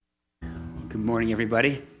Good morning,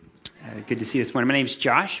 everybody. Good to see you this morning. My name is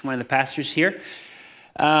Josh, one of the pastors here.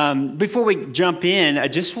 Before we jump in, I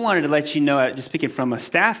just wanted to let you know, just speaking from a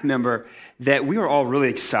staff member, that we are all really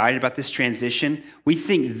excited about this transition. We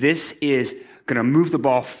think this is going to move the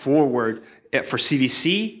ball forward for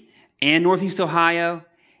CVC and Northeast Ohio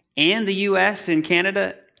and the U.S. and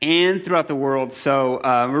Canada and throughout the world. So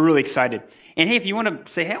we're really excited. And hey, if you want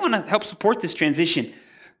to say, hey, I want to help support this transition,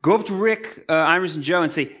 go up to Rick, Iris, and Joe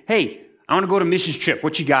and say, hey, I want to go on a missions trip.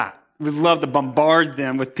 What you got? We'd love to bombard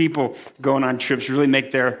them with people going on trips, really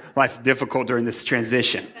make their life difficult during this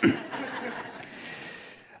transition.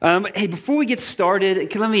 Hey, before we get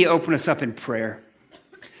started, let me open us up in prayer.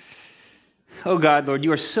 Oh God, Lord,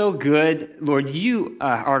 you are so good. Lord, you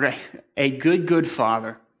are a good, good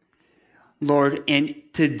Father. Lord, and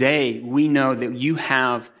today we know that you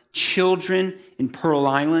have children in Pearl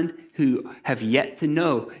Island who have yet to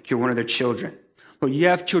know you're one of their children. Lord, you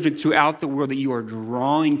have children throughout the world that you are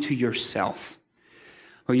drawing to yourself.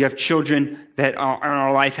 Lord, you have children that are in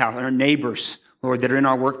our life house, and our neighbors, Lord, that are in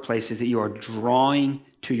our workplaces that you are drawing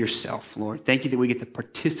to yourself, Lord. Thank you that we get to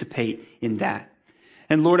participate in that.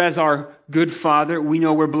 And Lord, as our good Father, we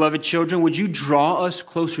know we're beloved children. Would you draw us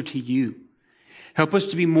closer to you? Help us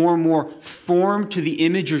to be more and more formed to the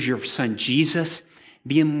image of your Son, Jesus,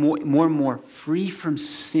 being more and more free from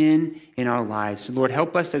sin in our lives. And Lord,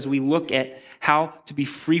 help us as we look at how to be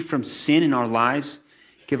free from sin in our lives.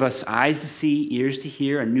 Give us eyes to see, ears to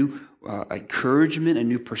hear, a new encouragement, a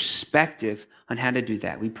new perspective on how to do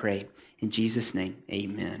that. We pray in Jesus' name,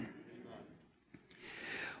 amen.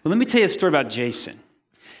 Well, let me tell you a story about Jason.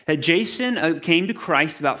 Jason came to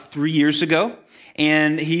Christ about 3 years ago.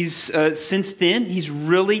 And since then, he's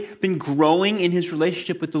really been growing in his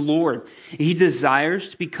relationship with the Lord. He desires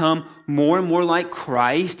to become more and more like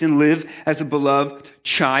Christ and live as a beloved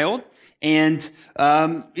child. And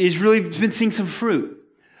he's really been seeing some fruit.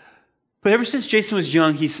 But ever since Jason was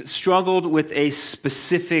young, he's struggled with a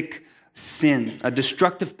specific sin, a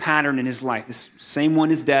destructive pattern in his life, this same one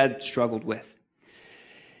his dad struggled with.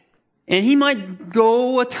 And he might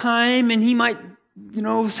go a time and he might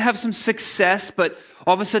have some success, but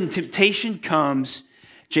all of a sudden temptation comes.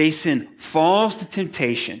 Jason falls to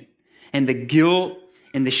temptation, and the guilt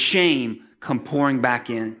and the shame come pouring back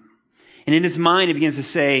in. And in his mind, he begins to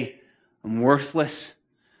say, I'm worthless.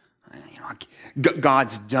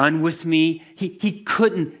 God's done with me. He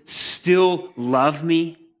couldn't still love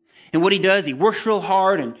me. And what he does, he works real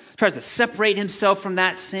hard and tries to separate himself from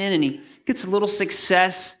that sin, and he gets a little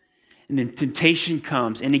success. And then temptation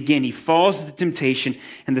comes. And again, he falls into temptation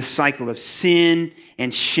and the cycle of sin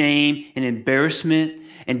and shame and embarrassment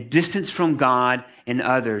and distance from God and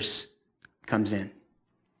others comes in.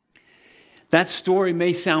 That story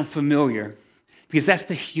may sound familiar because that's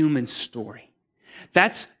the human story.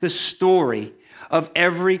 That's the story of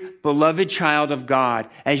every beloved child of God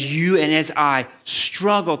as you and as I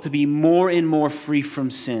struggle to be more and more free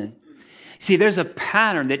from sin. See, there's a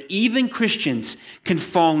pattern that even Christians can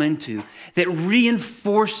fall into that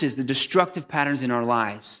reinforces the destructive patterns in our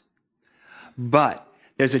lives. But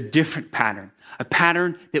there's a different pattern, a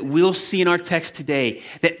pattern that we'll see in our text today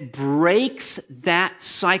that breaks that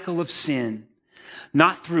cycle of sin,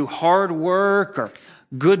 not through hard work or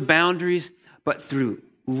good boundaries, but through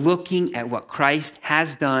looking at what Christ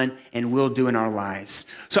has done and will do in our lives.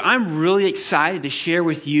 So I'm really excited to share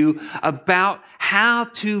with you about how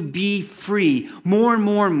to be free more and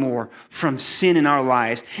more and more from sin in our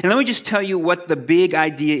lives. And let me just tell you what the big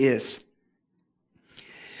idea is.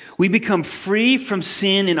 We become free from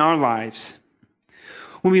sin in our lives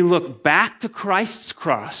when we look back to Christ's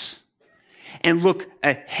cross and look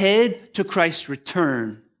ahead to Christ's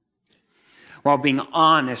return while being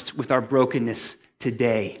honest with our brokenness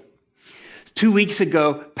today. 2 weeks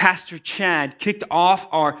ago, Pastor Chad kicked off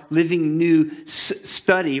our Living New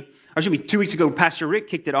study. Or 2 weeks ago, Pastor Rick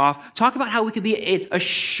kicked it off. Talk about how we can be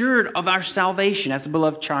assured of our salvation as a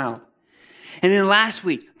beloved child. And then last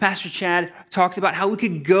week, Pastor Chad talked about how we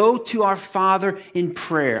could go to our Father in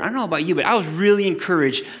prayer. I don't know about you, but I was really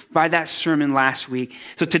encouraged by that sermon last week.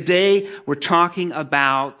 So today, we're talking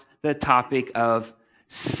about the topic of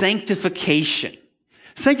sanctification.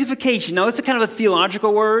 Sanctification. Now, it's a kind of a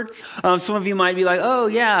theological word. Some of you might be like, oh,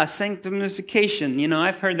 yeah, sanctification.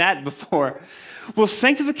 I've heard that before. Well,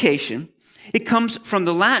 sanctification, it comes from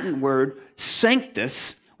the Latin word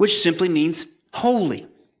sanctus, which simply means holy.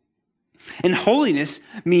 And holiness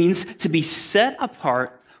means to be set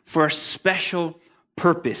apart for a special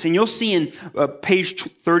purpose. And you'll see in page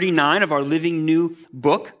 39 of our Living New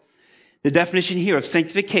book, the definition here of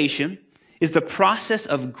sanctification is the process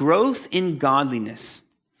of growth in godliness,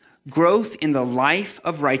 growth in the life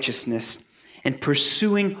of righteousness, and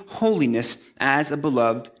pursuing holiness as a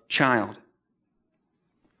beloved child.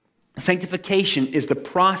 Sanctification is the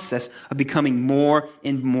process of becoming more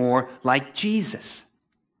and more like Jesus.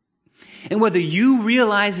 And whether you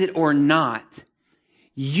realize it or not,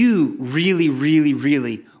 you really, really,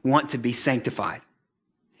 really want to be sanctified.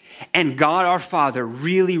 And God our Father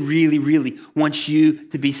really, really, really wants you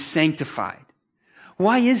to be sanctified.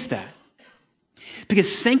 Why is that?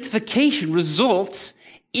 Because sanctification results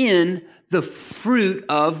in the fruit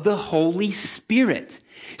of the Holy Spirit.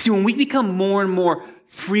 See, when we become more and more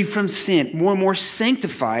free from sin, more and more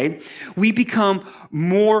sanctified, we become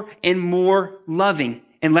more and more loving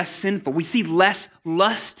and less sinful. We see less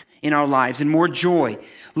lust in our lives and more joy,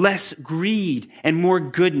 less greed and more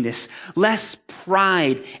goodness, less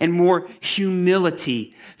pride and more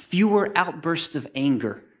humility, fewer outbursts of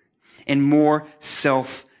anger, and more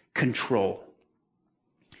self-control.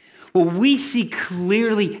 Well, we see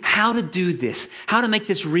clearly how to do this, how to make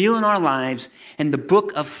this real in our lives in the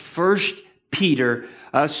book of 1 Peter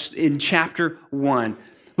in chapter 1.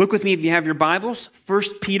 Look with me if you have your Bibles,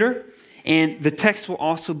 1 Peter, and the text will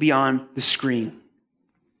also be on the screen.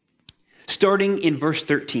 Starting in verse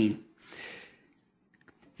 13.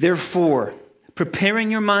 Therefore,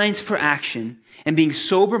 preparing your minds for action and being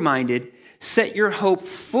sober-minded, set your hope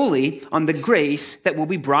fully on the grace that will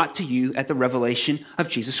be brought to you at the revelation of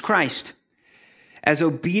Jesus Christ. As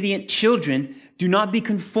obedient children, do not be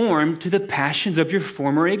conformed to the passions of your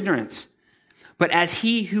former ignorance. But as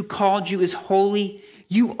he who called you is holy,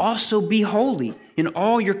 you also be holy in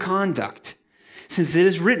all your conduct. Since it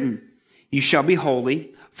is written, you shall be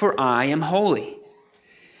holy, for I am holy.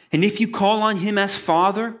 And if you call on him as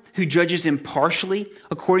Father, who judges impartially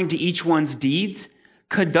according to each one's deeds,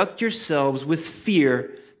 conduct yourselves with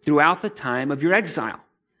fear throughout the time of your exile,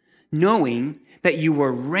 knowing that you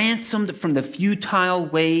were ransomed from the futile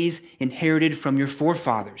ways inherited from your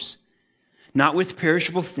forefathers, not with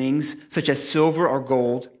perishable things such as silver or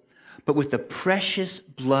gold, but with the precious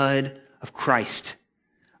blood of Christ,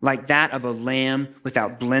 like that of a lamb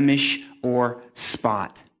without blemish or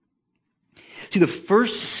spot. See, the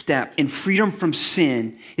first step in freedom from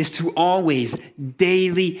sin is to always,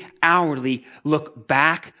 daily, hourly look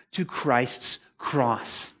back to Christ's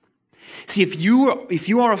cross. See, if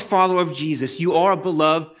you are a follower of Jesus, you are a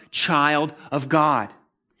beloved child of God.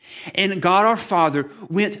 And God our Father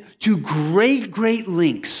went to great, great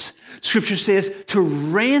lengths, Scripture says, to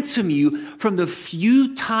ransom you from the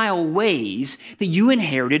futile ways that you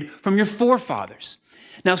inherited from your forefathers.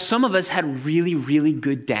 Now, some of us had really, really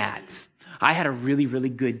good dads. I had a really, really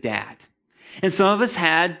good dad. And some of us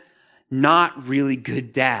had not really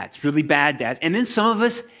good dads, really bad dads. And then some of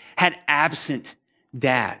us had absent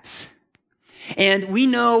dads. And we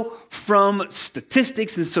know from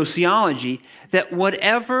statistics and sociology that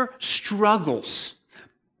whatever struggles,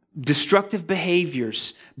 destructive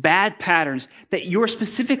behaviors, bad patterns that your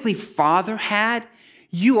specifically father had,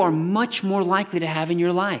 you are much more likely to have in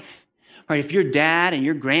your life. Right? If your dad and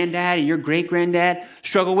your granddad and your great-granddad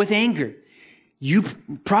struggle with anger, you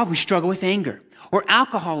probably struggle with anger, or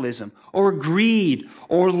alcoholism, or greed,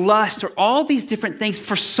 or lust, or all these different things.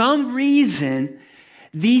 For some reason,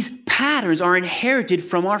 these patterns are inherited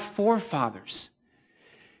from our forefathers.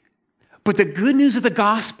 But the good news of the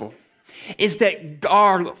gospel is that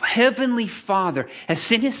our Heavenly Father has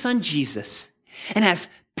sent His Son Jesus and has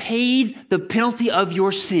paid the penalty of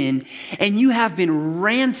your sin, and you have been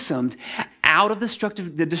ransomed out of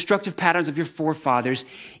the destructive patterns of your forefathers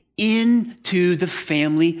into the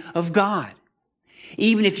family of God.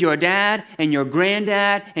 Even if your dad and your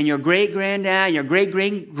granddad and your great-granddad and your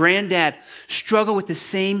great-great-granddad struggle with the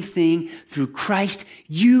same thing through Christ,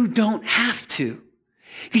 you don't have to.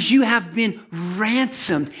 Because you have been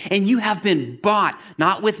ransomed and you have been bought,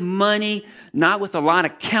 not with money, not with a lot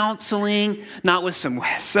of counseling, not with some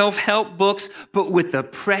self-help books, but with the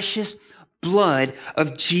precious blood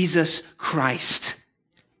of Jesus Christ.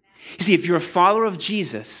 You see, if you're a follower of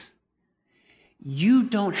Jesus, you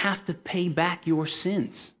don't have to pay back your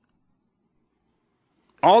sins.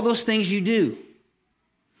 All those things you do,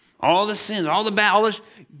 all the sins, all the bad, all this,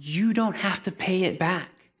 you don't have to pay it back.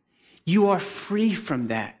 You are free from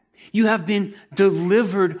that. You have been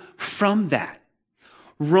delivered from that.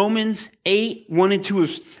 Romans 8, 1 and 2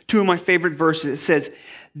 is two of my favorite verses. It says,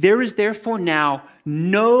 there is therefore now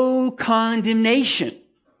no condemnation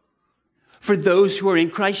for those who are in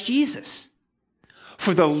Christ Jesus.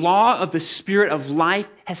 For the law of the Spirit of life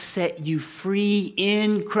has set you free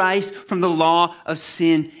in Christ from the law of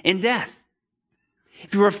sin and death.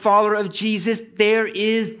 If you're a follower of Jesus, there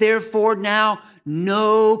is therefore now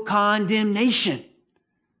no condemnation.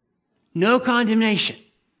 No condemnation.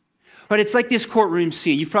 But it's like this courtroom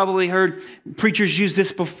scene. You've probably heard preachers use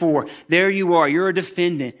this before. There you are, you're a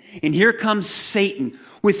defendant. And here comes Satan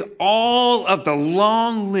with all of the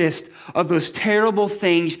long list of those terrible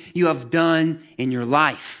things you have done in your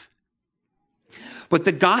life. But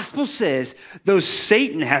the gospel says, though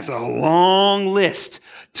Satan has a long list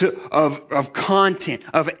of content,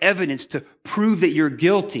 of evidence to prove that you're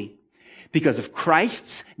guilty, because of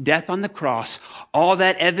Christ's death on the cross, all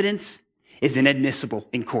that evidence is inadmissible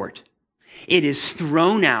in court. It is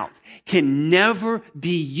thrown out, can never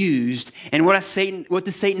be used. And what does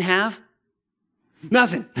Satan have?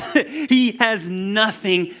 Nothing. He has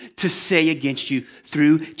nothing to say against you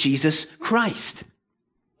through Jesus Christ.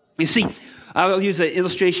 You see, I'll use an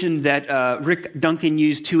illustration that Rick Duncan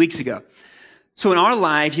used 2 weeks ago. So in our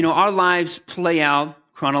lives, our lives play out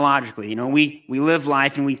chronologically. We live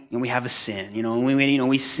life and we have a sin.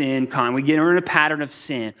 We sin. We get in a pattern of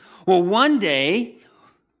sin. Well, one day,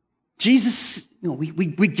 Jesus,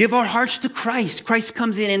 we give our hearts to Christ. Christ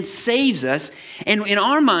comes in and saves us. And in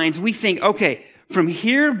our minds, we think, okay, from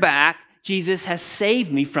here back, Jesus has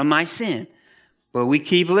saved me from my sin. But we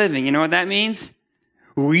keep living. You know what that means?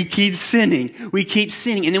 We keep sinning. We keep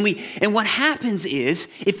sinning. And what happens is,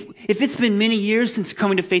 if it's been many years since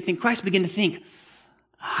coming to faith in Christ, we begin to think,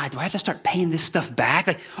 do I have to start paying this stuff back?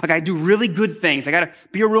 Like I do really good things. I got to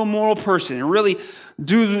be a real moral person and really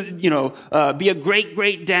be a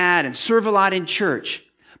great dad and serve a lot in church.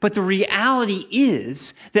 But the reality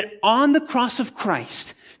is that on the cross of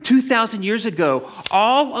Christ, 2,000 years ago,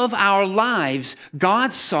 all of our lives,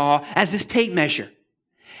 God saw as this tape measure.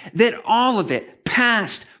 That all of it,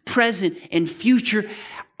 past, present, and future,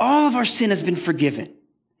 all of our sin has been forgiven.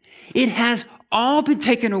 It has all been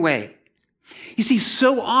taken away. You see,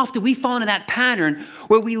 so often we fall into that pattern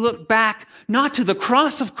where we look back not to the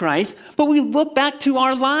cross of Christ, but we look back to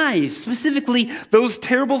our lives, specifically those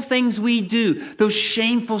terrible things we do, those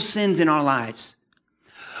shameful sins in our lives.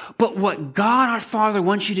 But what God our Father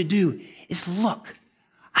wants you to do is look,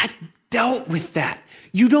 I've dealt with that.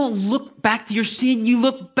 You don't look back to your sin, you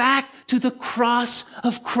look back to the cross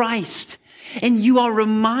of Christ. And you are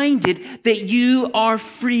reminded that you are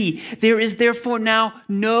free. There is therefore now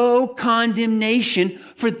no condemnation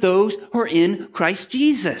for those who are in Christ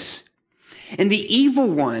Jesus. And the evil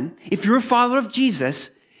one, if you're a follower of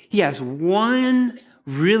Jesus, he has one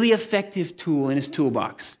really effective tool in his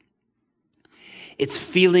toolbox. It's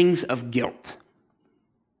feelings of guilt.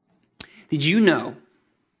 Did you know,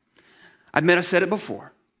 I may have said it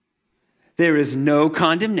before, there is no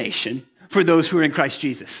condemnation for those who are in Christ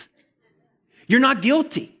Jesus. You're not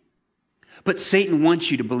guilty, but Satan wants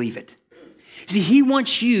you to believe it. See, he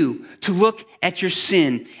wants you to look at your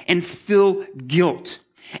sin and feel guilt.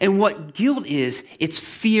 And what guilt is, it's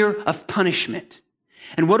fear of punishment.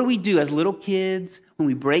 And what do we do as little kids when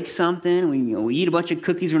we break something, we eat a bunch of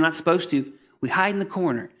cookies we're not supposed to? We hide in the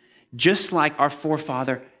corner, just like our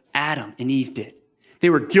forefather Adam and Eve did. They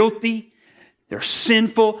were guilty, they're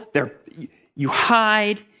sinful, you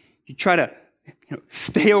hide, you try to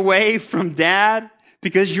stay away from dad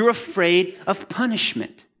because you're afraid of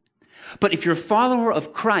punishment. But if you're a follower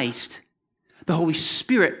of Christ, the Holy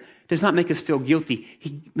Spirit does not make us feel guilty.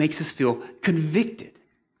 He makes us feel convicted.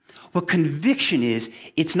 What conviction is,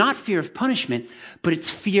 it's not fear of punishment, but it's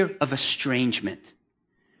fear of estrangement.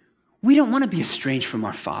 We don't want to be estranged from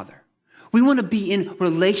our Father. We want to be in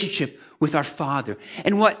relationship with our Father.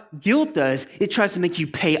 And what guilt does, it tries to make you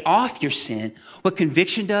pay off your sin. What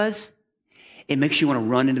conviction does, it makes you want to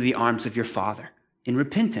run into the arms of your Father in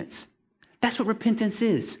repentance. That's what repentance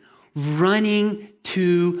is. Running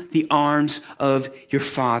to the arms of your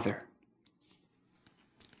Father.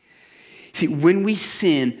 See, when we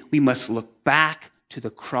sin, we must look back to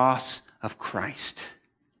the cross of Christ.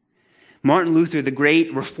 Martin Luther, the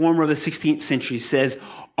great reformer of the 16th century, says,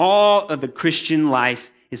 all of the Christian life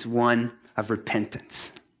is one of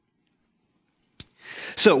repentance.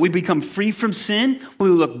 So we become free from sin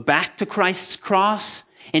when we look back to Christ's cross,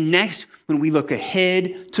 and next when we look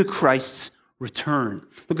ahead to Christ's return.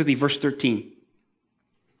 Look with me, verse 13.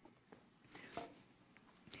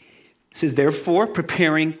 It says, therefore,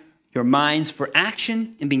 preparing your minds for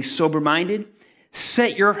action and being sober-minded,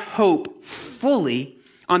 set your hope fully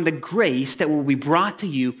on the grace that will be brought to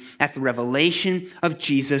you at the revelation of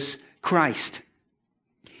Jesus Christ.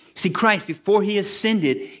 See, Christ, before he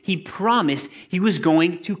ascended, he promised he was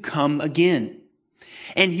going to come again.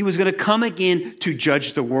 And he was going to come again to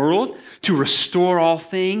judge the world, to restore all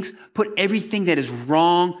things, put everything that is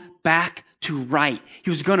wrong back to right. He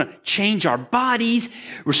was going to change our bodies,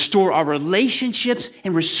 restore our relationships,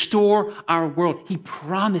 and restore our world. He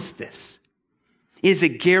promised this. It is a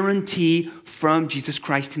guarantee from Jesus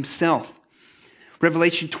Christ himself.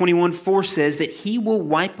 Revelation 21:4 says that he will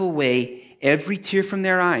wipe away every tear from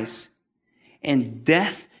their eyes, and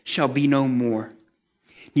death shall be no more.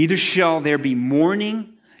 Neither shall there be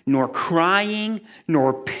mourning, nor crying,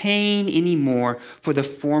 nor pain anymore, for the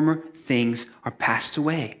former things are passed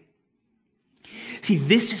away. See,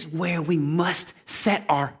 this is where we must set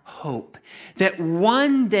our hope. That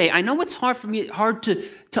one day, I know it's hard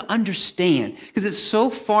to understand, because it's so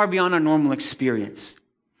far beyond our normal experience.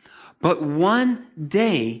 But one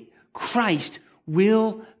day, Christ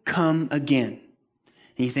will come again.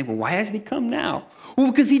 And you think, well, why hasn't he come now?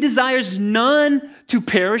 Well, because he desires none to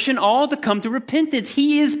perish and all to come to repentance.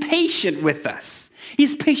 He is patient with us.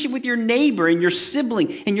 He's patient with your neighbor and your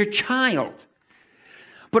sibling and your child.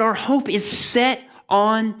 But our hope is set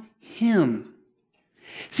on him.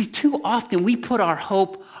 See, too often we put our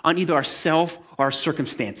hope on either ourselves or our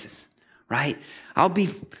circumstances, right? I'll be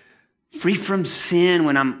free from sin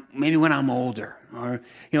when I'm older, or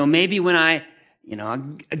maybe when I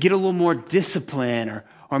get a little more discipline,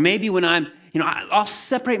 or maybe when I'll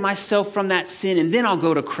separate myself from that sin and then I'll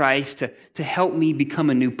go to Christ to help me become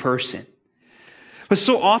a new person. But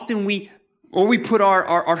so often we put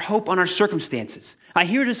our hope on our circumstances. I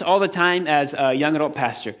hear this all the time as a young adult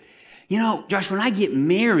pastor. Josh, when I get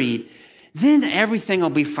married, then everything will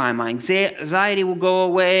be fine. My anxiety will go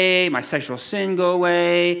away. My sexual sin go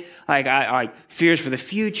away. Fears for the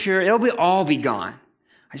future. It'll all be gone.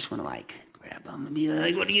 I just want to grab them and be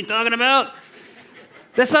like, what are you talking about?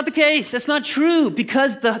 That's not the case. That's not true,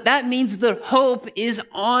 because that means the hope is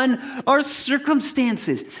on our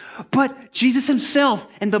circumstances. But Jesus himself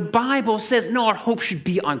and the Bible says, no, our hope should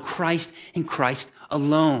be on Christ and Christ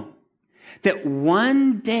alone. That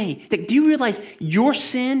one day, do you realize your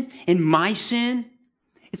sin and my sin,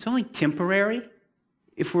 it's only temporary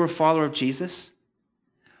if we're a follower of Jesus?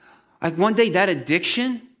 One day that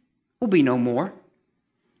addiction will be no more.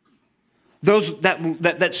 Those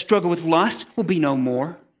that struggle with lust will be no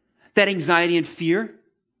more. That anxiety and fear,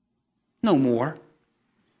 no more.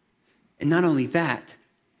 And not only that,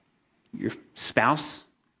 your spouse,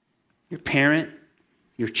 your parent,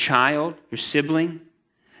 your child, your sibling,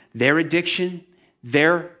 their addiction,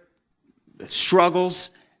 their struggles,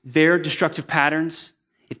 their destructive patterns,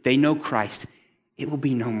 if they know Christ, it will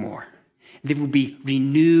be no more. They will be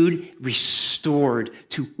renewed, restored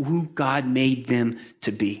to who God made them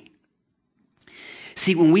to be.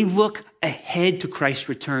 See, when we look ahead to Christ's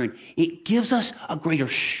return, it gives us a greater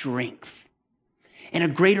strength and a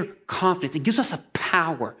greater confidence. It gives us a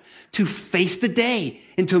power to face the day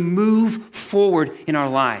and to move forward in our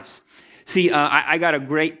lives. See, I got a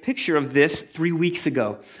great picture of this 3 weeks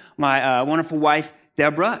ago. My wonderful wife,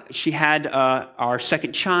 Deborah, she had our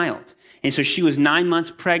second child. And so she was 9 months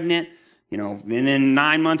pregnant, and then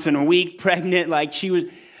 9 months and a week pregnant,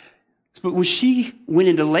 But when she went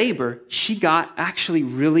into labor, she got actually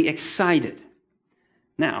really excited.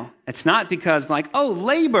 Now, it's not because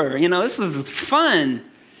labor, this is fun.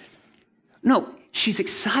 No, she's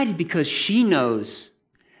excited because she knows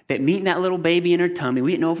that meeting that little baby in her tummy,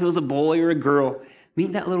 we didn't know if it was a boy or a girl,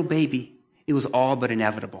 meeting that little baby, it was all but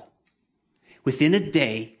inevitable. Within a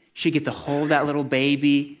day, she'd get to hold that little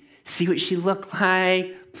baby, see what she looked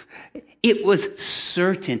like. It was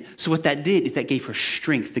certain. So what that did is that gave her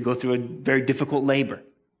strength to go through a very difficult labor.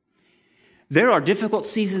 There are difficult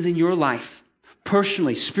seasons in your life,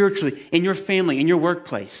 personally, spiritually, in your family, in your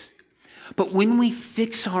workplace. But when we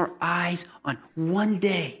fix our eyes on one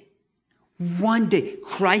day,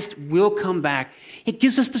 Christ will come back. It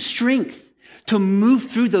gives us the strength to move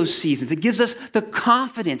through those seasons. It gives us the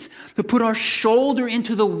confidence to put our shoulder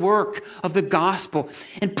into the work of the gospel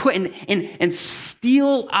and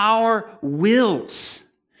steel our wills.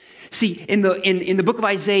 See, in the book of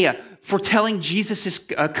Isaiah, foretelling Jesus'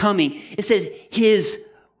 coming, it says his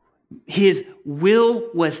will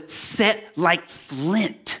was set like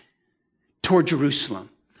flint toward Jerusalem.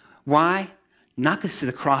 Why? Not because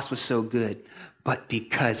the cross was so good, but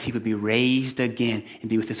because he would be raised again and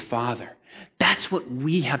be with his Father. That's what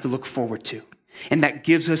we have to look forward to. And that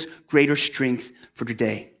gives us greater strength for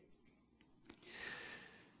today.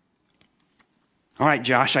 All right,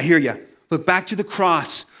 Josh, I hear you. Look back to the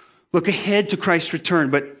cross. Look ahead to Christ's return.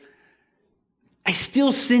 But I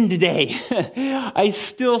still sin today. I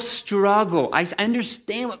still struggle. I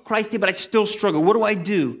understand what Christ did, but I still struggle. What do I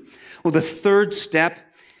do? Well, the third step,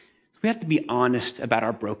 we have to be honest about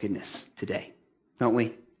our brokenness today, don't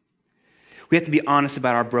we? We have to be honest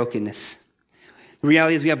about our brokenness. The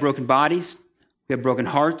reality is we have broken bodies, we have broken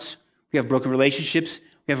hearts, we have broken relationships,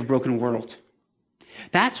 we have a broken world.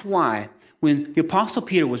 That's why when the Apostle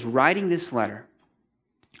Peter was writing this letter,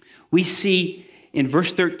 We see in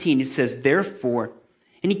verse 13, it says, therefore,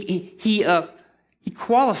 and he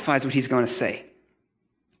qualifies what he's going to say.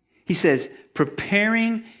 He says,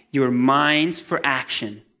 preparing your minds for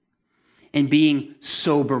action and being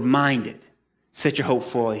sober-minded. Set your hope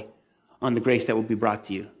fully on the grace that will be brought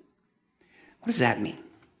to you. What does that mean?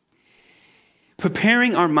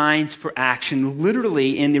 Preparing our minds for action,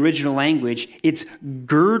 literally in the original language, it's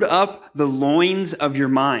gird up the loins of your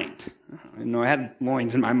mind. I didn't know I had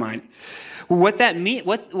loins in my mind. Well, what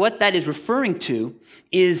that is referring to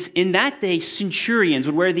is in that day, centurions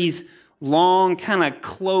would wear these long kind of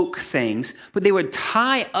cloak things, but they would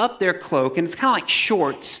tie up their cloak, and it's kind of like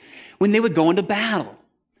shorts, when they would go into battle.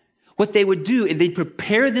 What they would do is they'd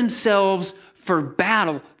prepare themselves for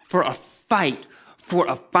battle, for a fight,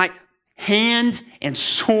 hand and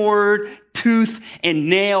sword, tooth and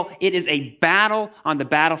nail. It is a battle on the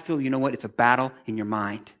battlefield. You know what? It's a battle in your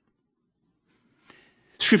mind.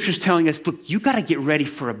 Scripture's telling us, look, you got to get ready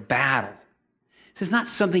for a battle. This is not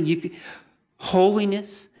something you can...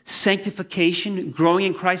 Holiness, sanctification, growing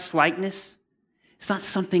in Christ's likeness, it's not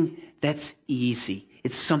something that's easy.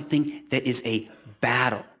 It's something that is a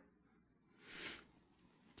battle.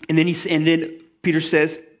 And then Peter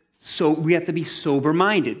says, so we have to be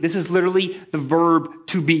sober-minded. This is literally the verb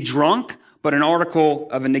to be drunk, but an article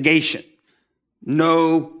of a negation.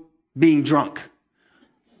 No being drunk.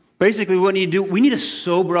 Basically, what we need to do, we need to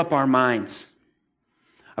sober up our minds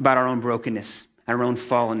about our own brokenness, our own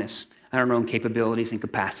fallenness, and our own capabilities and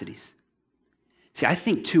capacities. See, I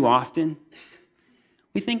think too often,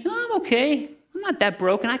 we think, oh, I'm okay. I'm not that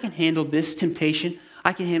broken. I can handle this temptation.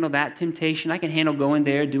 I can handle that temptation. I can handle going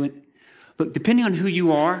there, doing... Look, depending on who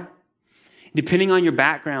you are, depending on your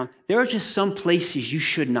background, there are just some places you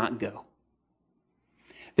should not go.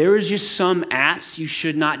 There is just some apps you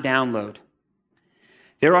should not download.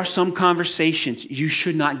 There are some conversations you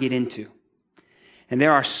should not get into. And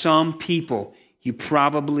there are some people you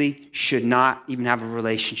probably should not even have a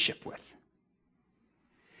relationship with.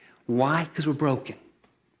 Why? Because we're broken.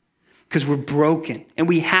 Because we're broken. And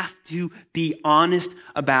we have to be honest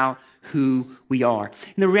about who we are.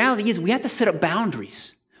 And the reality is we have to set up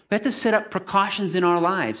boundaries. We have to set up precautions in our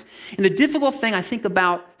lives. And the difficult thing I think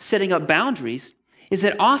about setting up boundaries is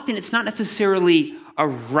that often it's not necessarily a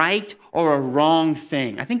right or a wrong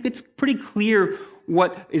thing. I think it's pretty clear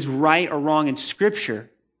what is right or wrong in Scripture.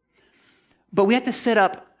 But we have to set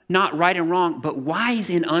up not right and wrong, but wise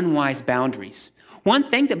and unwise boundaries. One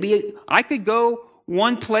thing I could go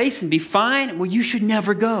one place and be fine, well, you should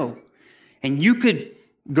never go. And you could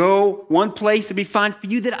go one place and be fine for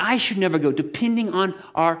you that I should never go, depending on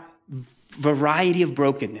our variety of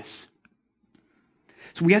brokenness.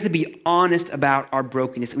 So we have to be honest about our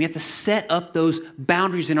brokenness, and we have to set up those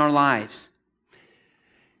boundaries in our lives.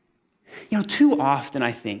 You know, too often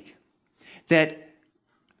I think that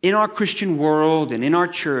in our Christian world and in our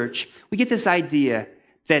church, we get this idea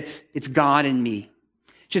that it's God and me.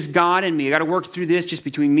 Just God and me. I got to work through this just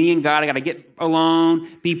between me and God. I got to get alone,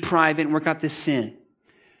 be private, and work out this sin.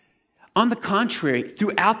 On the contrary,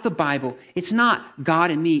 throughout the Bible, it's not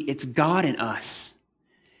God and me, it's God and us.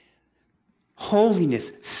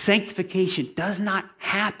 Holiness, sanctification does not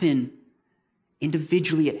happen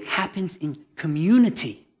individually. It happens in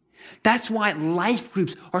community. That's why life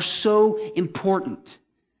groups are so important.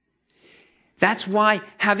 That's why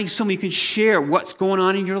having someone you can share what's going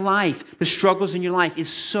on in your life, the struggles in your life,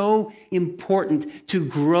 is so important to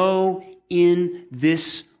grow in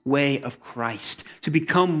this way of Christ, to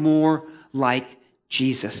become more like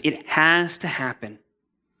Jesus. It has to happen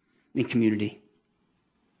in community.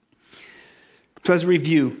 So as a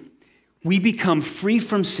review, we become free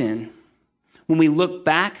from sin when we look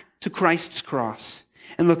back to Christ's cross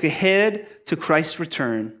and look ahead to Christ's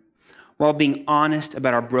return while being honest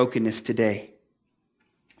about our brokenness today.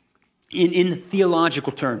 In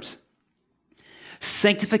theological terms,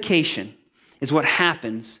 sanctification is what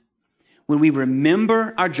happens when we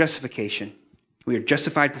remember our justification. We are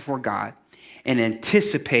justified before God and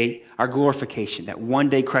anticipate our glorification, that one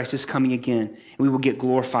day Christ is coming again and we will get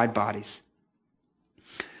glorified bodies.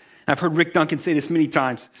 I've heard Rick Duncan say this many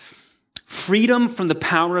times. Freedom from the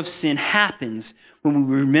power of sin happens when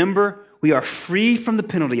we remember we are free from the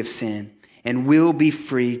penalty of sin and will be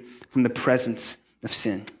free from the presence of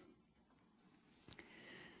sin.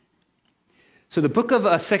 So the book of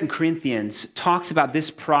 2 Corinthians talks about this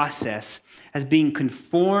process as being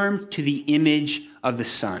conformed to the image of the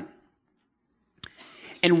Son.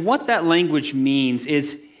 And what that language means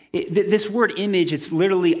is, this word image, it's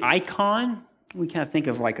literally icon. We kind of think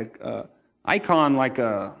of like a icon, like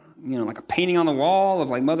a painting on the wall of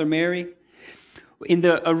like Mother Mary. In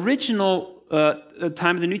the original the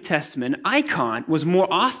time of the New Testament, an icon was more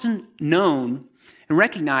often known and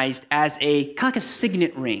recognized as kind of like a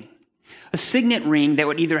signet ring. A signet ring that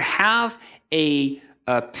would either have a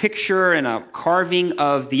picture and a carving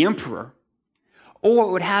of the emperor, or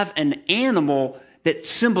it would have an animal that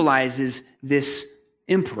symbolizes this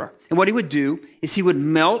emperor. And what he would do is he would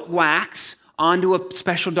melt wax onto a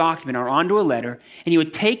special document or onto a letter, and he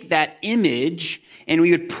would take that image and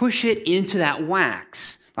we would push it into that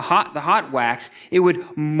wax, the hot wax. It would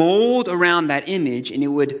mold around that image and it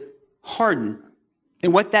would harden.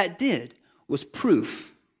 And what that did was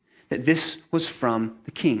proof that this was from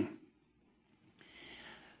the king.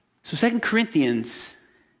 So 2 Corinthians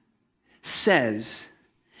says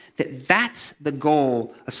that that's the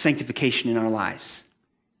goal of sanctification in our lives.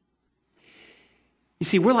 You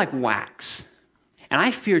see, we're like wax. And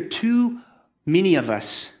I fear too many of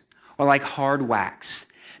us are like hard wax,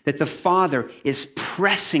 that the Father is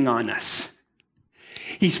pressing on us.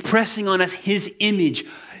 He's pressing on us his image,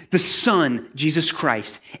 the Son, Jesus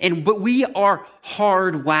Christ. But we are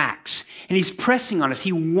hard wax. And he's pressing on us.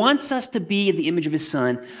 He wants us to be in the image of his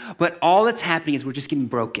Son. But all that's happening is we're just getting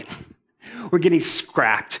broken. We're getting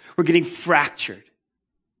scrapped. We're getting fractured.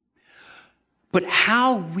 But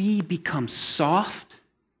how we become soft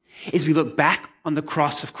is we look back on the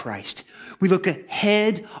cross of Christ. We look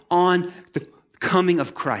ahead on the coming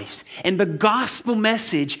of Christ. And the gospel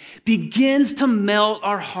message begins to melt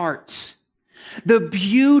our hearts. The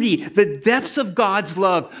beauty, the depths of God's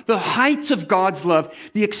love, the heights of God's love,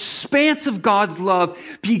 the expanse of God's love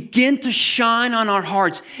begin to shine on our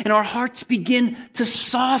hearts, and our hearts begin to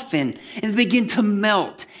soften and begin to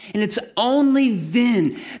melt. And it's only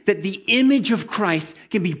then that the image of Christ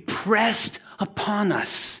can be pressed upon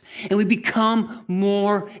us, and we become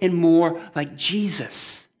more and more like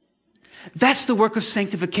Jesus. That's the work of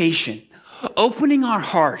sanctification, opening our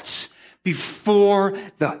hearts before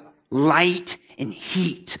the light and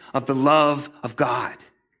heat of the love of God.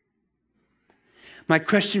 My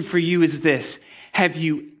question for you is this: have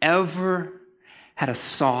you ever had a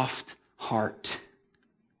soft heart?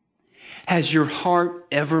 Has your heart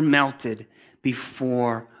ever melted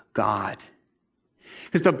before God?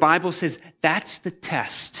 Because the Bible says that's the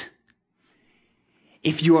test.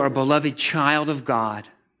 If you are a beloved child of God,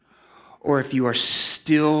 or if you are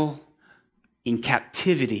still in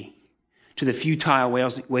captivity to the futile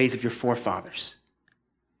ways of your forefathers.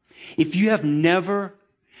 If you have never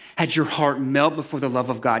had your heart melt before the love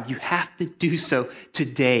of God, you have to do so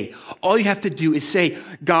today. All you have to do is say,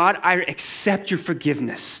 God, I accept your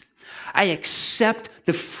forgiveness. I accept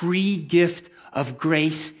the free gift of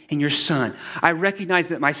grace in your Son. I recognize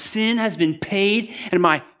that my sin has been paid and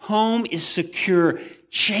my home is secure.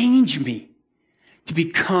 Change me to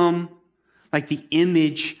become like the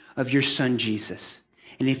image of your Son, Jesus.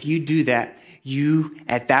 And if you do that, you,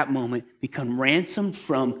 at that moment, become ransomed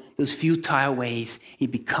from those futile ways. You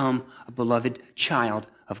become a beloved child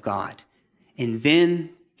of God. And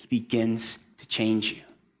then he begins to change you.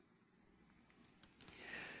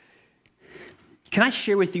 Can I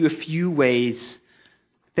share with you a few ways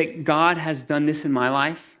that God has done this in my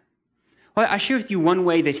life? Well, I share with you one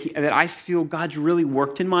way that I feel God's really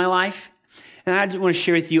worked in my life. And I want to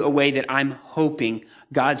share with you a way that I'm hoping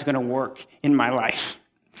God's going to work in my life.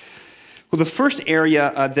 Well, the first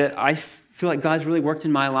area that I feel like God's really worked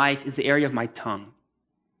in my life is the area of my tongue.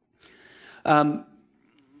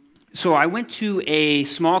 So I went to a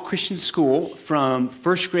small Christian school from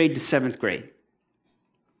first grade to seventh grade.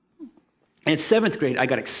 And in seventh grade, I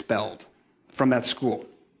got expelled from that school.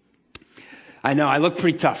 I know, I look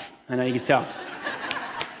pretty tough. I know you can tell.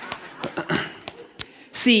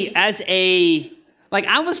 See,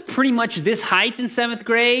 I was pretty much this height in seventh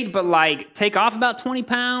grade, but take off about 20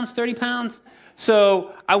 pounds, 30 pounds.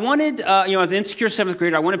 So I wanted, as an insecure seventh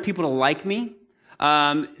grader, I wanted people to like me.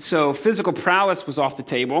 So physical prowess was off the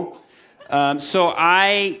table. So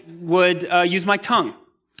I would use my tongue.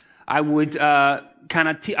 I would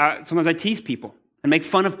sometimes I tease people and make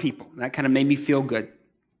fun of people. That kind of made me feel good.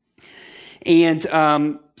 And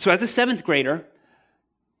so as a seventh grader,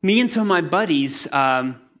 me and some of my buddies,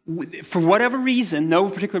 for whatever reason, no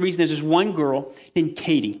particular reason, there's this one girl named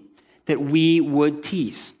Katie that we would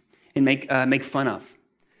tease and make fun of.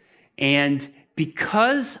 And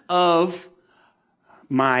because of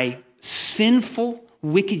my sinful,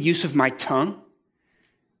 wicked use of my tongue,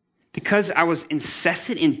 because I was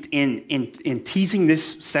incessant in teasing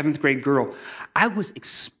this seventh grade girl, I was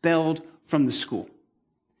expelled from the school.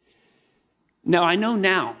 Now, I know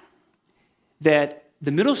now that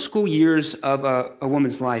the middle school years of a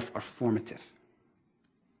woman's life are formative.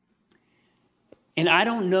 And I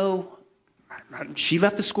don't know She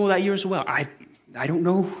left the school that year as well. I don't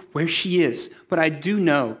know where she is, but I do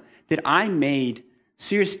know that I made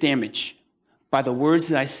serious damage by the words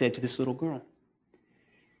that I said to this little girl.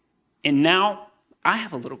 And now I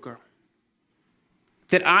have a little girl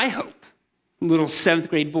that I hope little 7th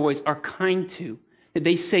grade boys are kind to, that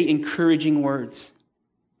they say encouraging words.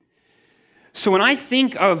 So when I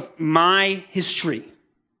think of my history,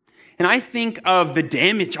 and I think of the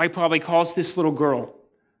damage I probably caused this little girl,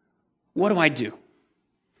 what do?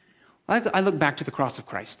 I look back to the cross of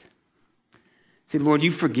Christ. I say, Lord,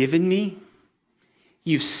 you've forgiven me.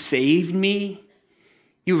 You've saved me.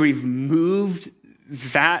 You removed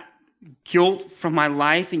that guilt from my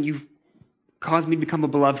life, and you've caused me to become a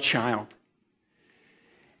beloved child.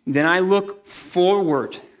 Then I look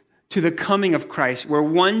forward to the coming of Christ, where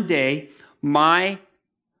one day my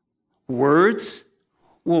words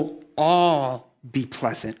will all be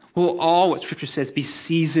pleasant, will all, what Scripture says, be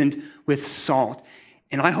seasoned with salt.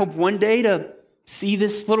 And I hope one day to see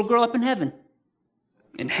this little girl up in heaven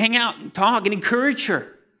and hang out and talk and encourage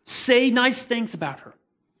her, say nice things about her.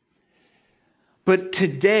 But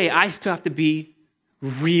today, I still have to be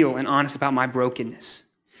real and honest about my brokenness.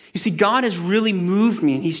 You see, God has really moved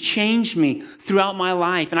me, and he's changed me throughout my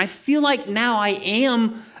life. And I feel like now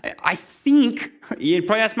you'd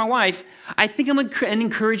probably ask my wife, I think I'm an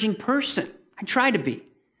encouraging person. I try to be.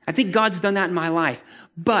 I think God's done that in my life.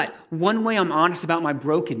 But one way I'm honest about my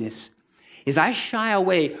brokenness is I shy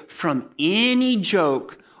away from any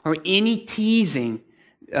joke or any teasing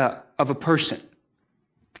of a person.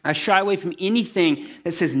 I shy away from anything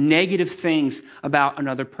that says negative things about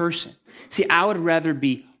another person. See, I would rather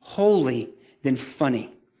be holy than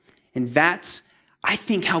funny. And that's, I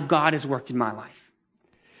think, how God has worked in my life.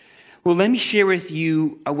 Well, let me share with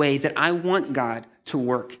you a way that I want God to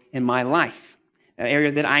work in my life, an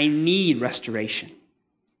area that I need restoration.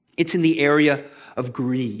 It's in the area of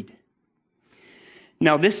greed.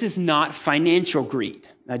 Now, this is not financial greed.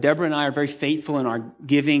 Deborah and I are very faithful in our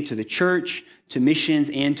giving to the church, to missions,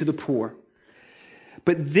 and to the poor.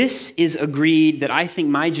 But this is a greed that I think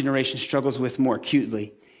my generation struggles with more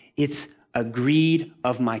acutely. It's a greed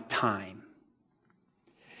of my time.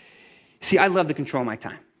 See, I love to control my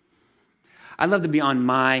time. I love to be on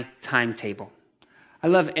my timetable. I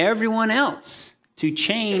love everyone else to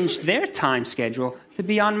change their time schedule to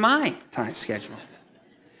be on my time schedule.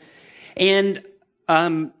 And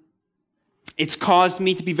it's caused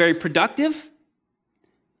me to be very productive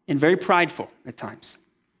and very prideful at times.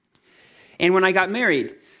 And when I got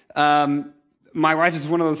married, my wife is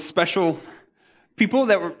one of those special people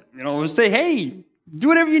that would say, hey, do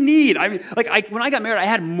whatever you need. When I got married, I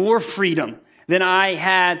had more freedom than I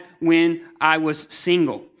had when I was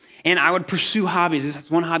single. And I would pursue hobbies.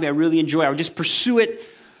 That's one hobby I really enjoy. I would just pursue it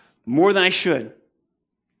more than I should.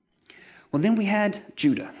 Well, then we had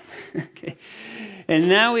Judah. Okay. And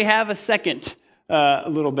now we have a second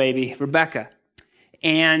little baby, Rebecca.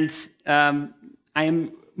 And I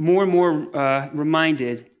am more and more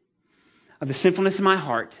reminded of the sinfulness in my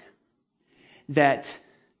heart that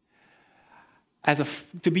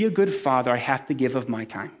to be a good father, I have to give of my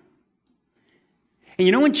time. And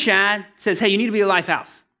you know when Chad says, hey, you need to be a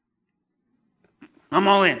Lifehouse? I'm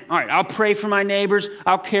all in. All right, I'll pray for my neighbors.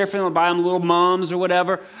 I'll care for them. I'll buy them little mums or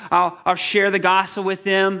whatever. I'll share the gospel with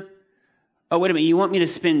them. Oh, wait a minute. You want me to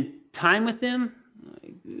spend time with them?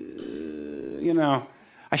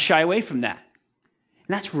 I shy away from that.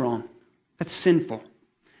 And that's wrong. That's sinful.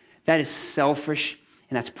 That is selfish,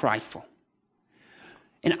 and that's prideful.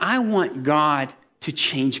 And I want God to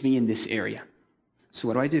change me in this area. So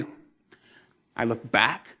what do? I look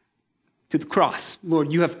back to the cross.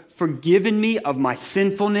 Lord, you have forgiven me of my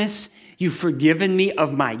sinfulness. You've forgiven me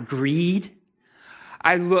of my greed.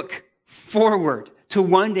 I look forward to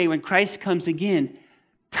one day when Christ comes again.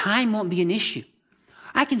 Time won't be an issue.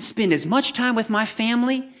 I can spend as much time with my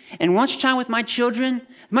family and much time with my children,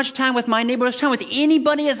 much time with my neighbor, much time with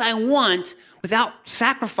anybody as I want without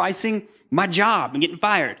sacrificing my job and getting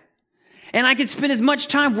fired. And I can spend as much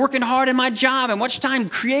time working hard in my job and much time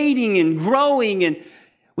creating and growing and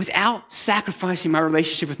without sacrificing my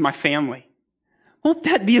relationship with my family. Won't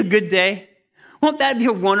that be a good day? Won't that be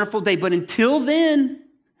a wonderful day? But until then,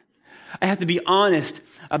 I have to be honest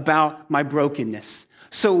about my brokenness.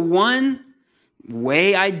 So one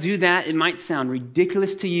way I do that, it might sound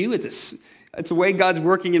ridiculous to you. It's a way God's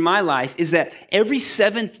working in my life, is that every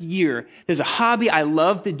 7th year, there's a hobby I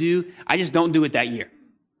love to do. I just don't do it that year.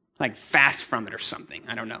 Like fast from it or something.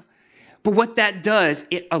 I don't know. But what that does,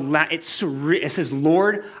 it says,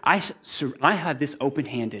 Lord, I have this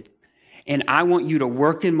open-handed, and I want you to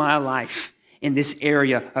work in my life in this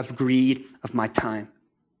area of greed of my time.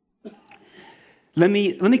 Let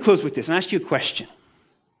me close with this and ask you a question.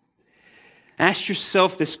 Ask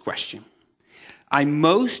yourself this question. I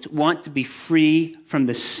most want to be free from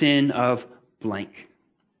the sin of blank.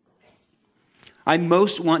 I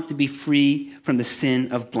most want to be free from the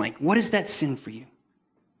sin of blank. What is that sin for you?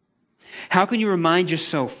 How can you remind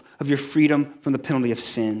yourself of your freedom from the penalty of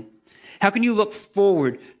sin? How can you look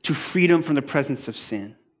forward to freedom from the presence of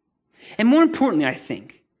sin? And more importantly, I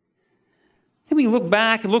think we look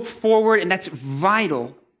back and look forward, and that's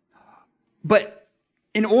vital. But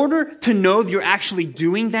in order to know that you're actually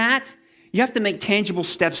doing that, you have to make tangible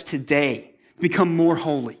steps today to become more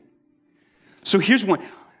holy. So here's one.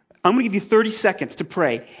 I'm going to give you 30 seconds to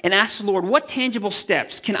pray and ask the Lord, what tangible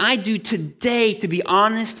steps can I do today to be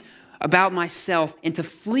honest about myself and to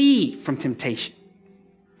flee from temptation?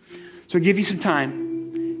 So I'll give you some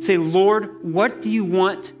time. Say, Lord, what do you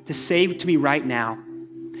want to say to me right now?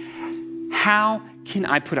 How can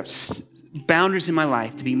I put up boundaries in my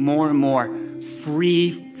life to be more and more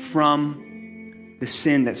free from the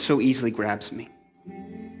sin that so easily grabs me?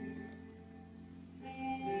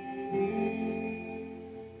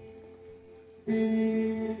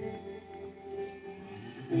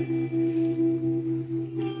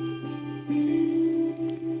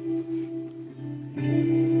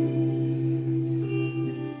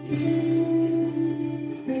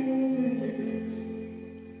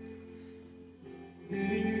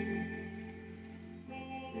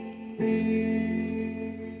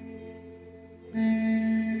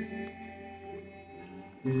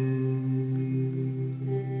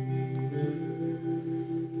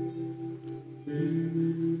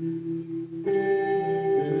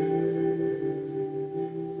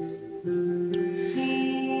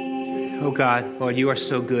 Oh God, Lord, you are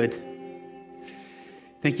so good.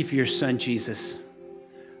 Thank you for your son, Jesus.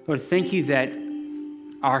 Lord, thank you that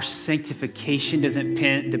our sanctification doesn't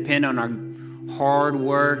depend on our hard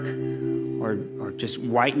work or just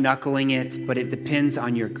white-knuckling it, but it depends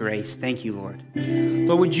on your grace. Thank you, Lord.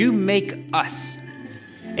 Lord, would you make us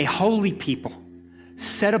a holy people,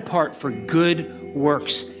 set apart for good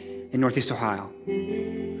works in Northeast Ohio?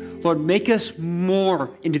 Lord, make us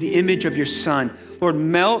more into the image of your Son. Lord,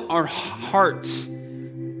 melt our hearts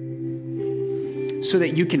so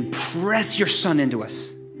that you can press your Son into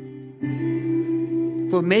us.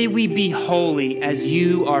 Lord, may we be holy as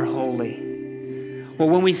you are holy.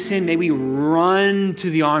 Lord, when we sin, may we run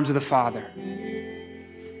to the arms of the Father.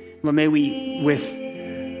 Lord, may we,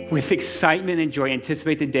 with excitement and joy,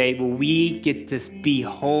 anticipate the day where we get to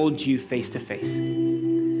behold you face to face.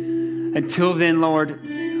 Until then, Lord,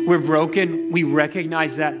 we're broken. We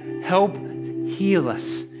recognize that. Help heal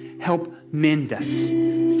us. Help mend us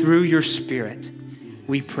through your Spirit.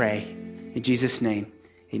 We pray. In Jesus' name,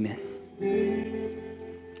 amen.